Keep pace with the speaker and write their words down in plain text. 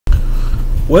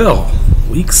Well,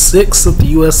 week 6 of the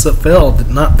USFL did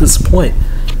not disappoint.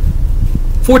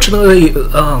 Fortunately,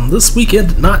 this weekend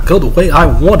did not go the way I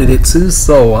wanted it to,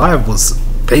 so I was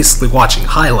basically watching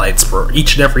highlights for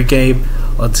each and every game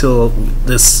until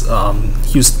this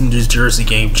Houston, New Jersey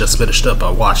game just finished up.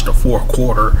 I watched the fourth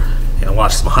quarter and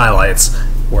watched some highlights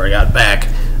where I got back.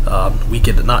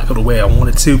 Weekend did not go the way I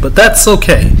wanted to, but that's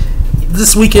okay.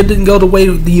 This weekend didn't go the way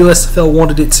the USFL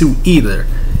wanted it to either,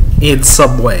 in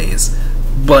some ways.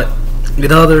 But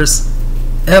in others,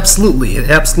 it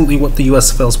absolutely went the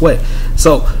USFL's way.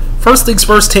 So, first things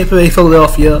first, Tampa Bay,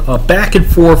 Philadelphia, a back and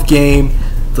forth game.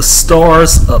 The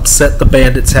Stars upset the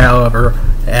Bandits, however,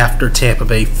 after Tampa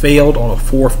Bay failed on a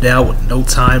fourth down with no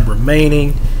time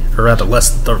remaining, or rather less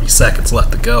than 30 seconds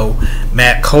left to go.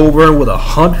 Matt Colburn with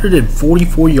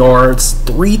 144 yards,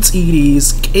 3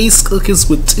 TDs, Case Cookins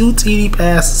with 2 TD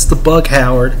passes to Buck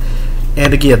Howard.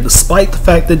 And again, despite the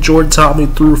fact that Jordan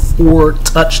Tomlin threw 4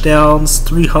 touchdowns,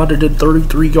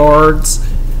 333 yards,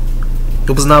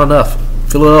 it was not enough.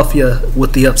 Philadelphia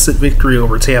with the upset victory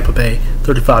over Tampa Bay,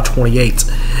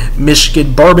 35-28.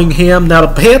 Michigan, Birmingham. Now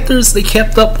the Panthers, they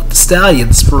kept up with the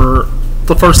Stallions for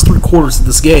the first 3 quarters of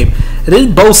this game. And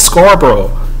then Bo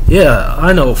Scarborough, yeah,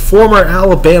 I know, former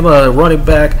Alabama running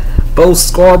back Bo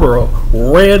Scarborough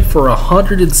ran for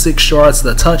 106 yards and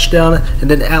a touchdown,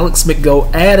 and then Alex McGo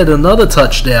added another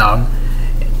touchdown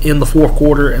in the fourth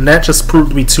quarter, and that just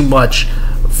proved to be too much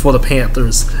for the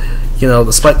Panthers. You know,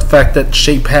 despite the fact that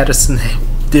Shea Patterson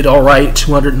did all right,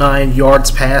 209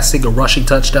 yards passing, a rushing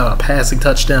touchdown, a passing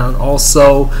touchdown.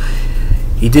 Also,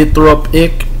 he did throw up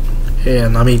Ick,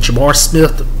 and I mean, Jamar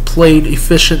Smith played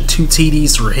efficient, 2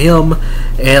 TDs for him.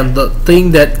 And the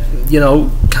thing that,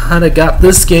 kind of got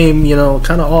this game,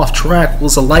 kind of off track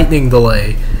was a lightning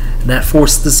delay. And that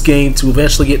forced this game to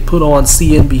eventually get put on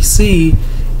CNBC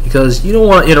because you don't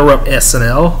want to interrupt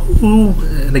SNL. Ooh,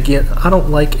 and again, I don't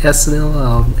like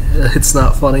SNL. It's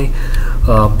not funny.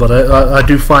 But I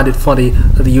do find it funny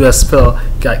that the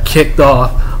USFL got kicked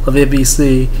off of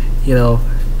NBC,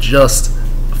 just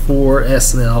for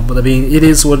SNL. But I mean, it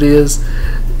is what it is.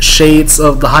 Shades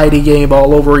of the Heidi game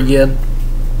all over again.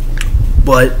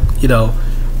 But,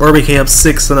 Birmingham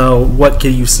 6-0, what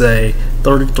can you say?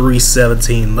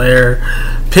 33-17 there.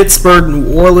 Pittsburgh,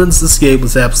 New Orleans, this game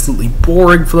was absolutely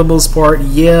boring for the most part.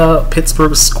 Yeah,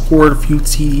 Pittsburgh scored a few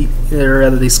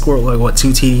TDs, they scored 2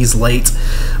 TDs late.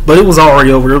 But it was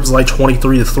already over. It was like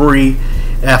 23-3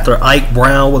 after Ike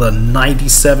Brown with a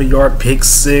 97-yard pick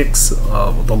six,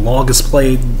 the longest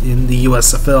play in the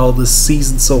USFL this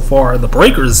season so far. The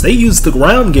Breakers, they used the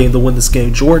ground game to win this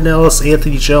game. Jordan Ellis,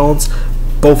 Anthony Jones,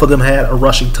 both of them had a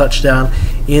rushing touchdown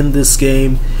in this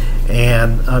game.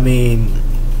 And, I mean,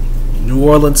 New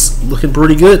Orleans looking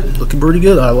pretty good.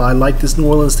 I like this New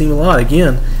Orleans team a lot.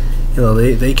 Again,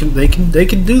 they can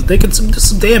do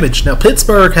some damage. Now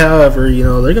Pittsburgh, however,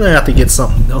 they're gonna have to get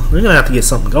something. They're gonna have to get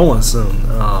something going soon.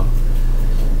 I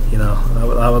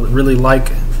would really like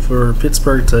for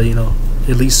Pittsburgh to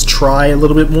at least try a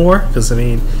little bit more, because I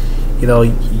mean,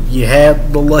 you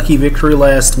had the lucky victory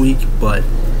last week, but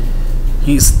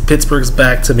Pittsburgh's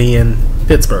back to me in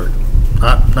Pittsburgh.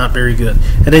 Not very good.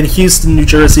 And then Houston, New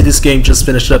Jersey, this game just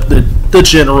finished up. The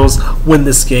Generals win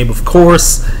this game, of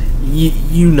course.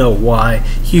 You know why.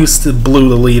 Houston blew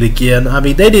the lead again. I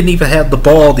mean, they didn't even have the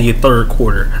ball the third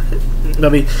quarter. I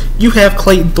mean, you have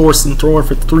Clayton Thorson throwing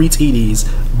for 3 TDs,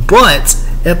 but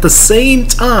at the same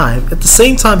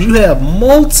time, you have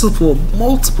multiple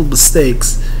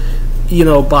mistakes,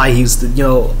 by Houston.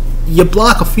 You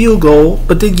block a field goal,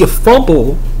 but then you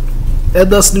fumble, and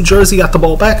thus New Jersey got the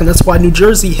ball back, and that's why New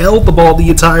Jersey held the ball the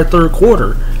entire third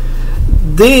quarter.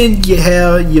 Then you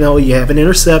have, you have an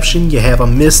interception, you have a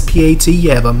missed PAT, you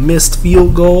have a missed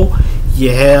field goal, you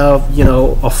have,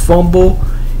 a fumble.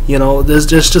 There's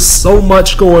just so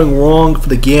much going wrong for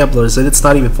the Gamblers, and it's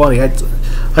not even funny.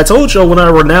 I told y'all when I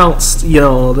renounced,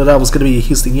 that I was going to be a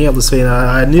Houston Gamblers fan.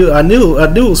 I knew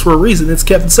it was for a reason. It's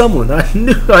Kevin Sumlin.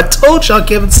 I told y'all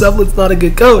Kevin Sumlin's not a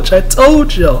good coach. I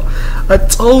told y'all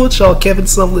Kevin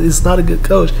Sumlin is not a good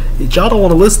coach. Y'all don't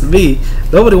want to listen to me.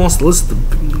 Nobody wants to listen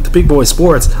to Big Boy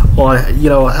Sports on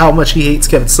how much he hates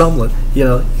Kevin Sumlin.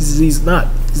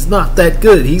 He's not that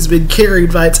good. He's been carrying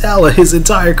Vitala his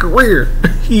entire career.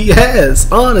 He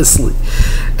has, honestly.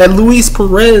 And Luis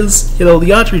Perez,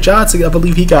 DeAndre Johnson, I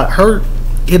believe he got hurt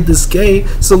in this game.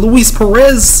 So Luis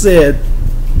Perez said,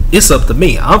 it's up to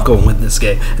me. I'm going to win this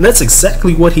game. And that's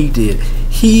exactly what he did.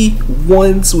 He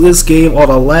won this game on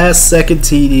a last-second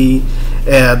TD.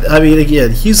 And, I mean,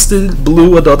 again, Houston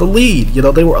blew another lead.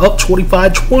 They were up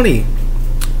 25-20.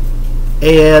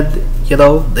 And,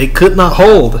 they could not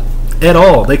hold at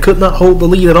all. They could not hold the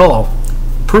lead at all.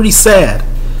 pretty sad.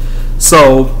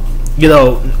 So,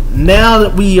 now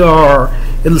that we are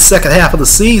in the second half of the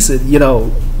season,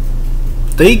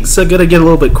 things are gonna get a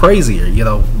little bit crazier,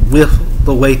 with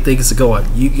the way things are going.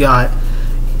 You got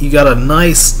a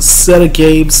nice set of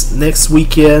games next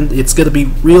weekend. It's gonna be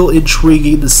real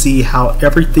intriguing to see how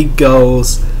everything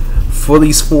goes for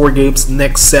these 4 games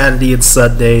next Saturday and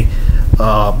Sunday.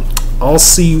 I'll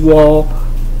see you all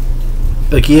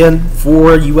again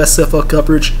for USFL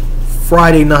coverage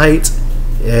Friday night,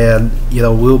 and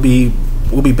we'll be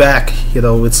back.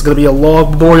 It's gonna be a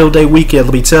long Memorial Day weekend.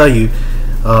 Let me tell you.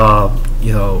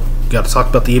 Got to talk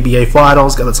about the NBA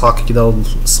Finals. Got to talk,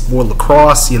 some more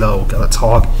lacrosse. Got to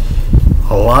talk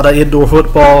a lot of indoor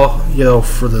football.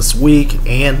 For this week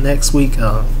and next week.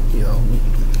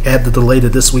 Had the delay to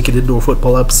this week in indoor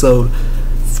football episode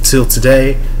till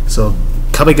today. So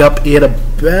coming up in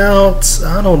about,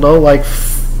 I don't know, like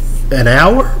an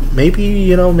hour,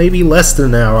 maybe less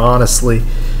than an hour. Honestly,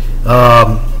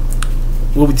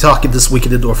 we'll be talking this week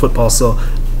in indoor football. So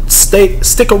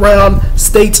stick around,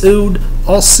 stay tuned.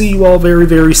 I'll see you all very,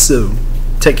 very soon.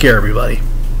 Take care, everybody.